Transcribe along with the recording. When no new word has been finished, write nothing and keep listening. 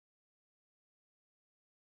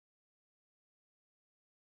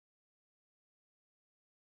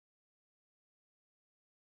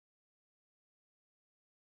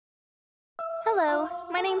Hello,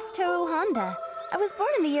 my name's Toru Honda. I was born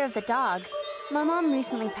in the year of the dog. My mom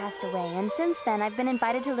recently passed away, and since then I've been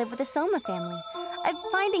invited to live with the Soma family. I'm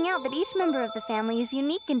finding out that each member of the family is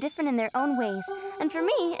unique and different in their own ways, and for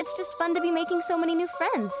me, it's just fun to be making so many new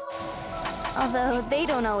friends. Although they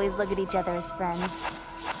don't always look at each other as friends.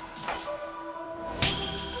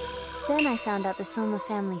 Then I found out the Soma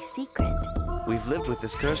family's secret. We've lived with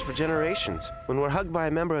this curse for generations. When we're hugged by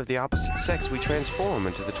a member of the opposite sex, we transform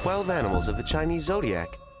into the 12 animals of the Chinese zodiac.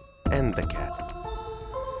 And the cat.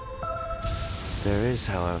 There is,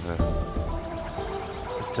 however,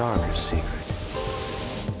 a darker secret.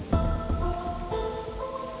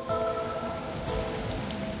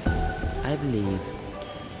 I believe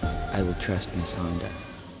I will trust Miss Honda.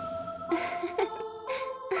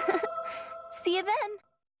 See you then.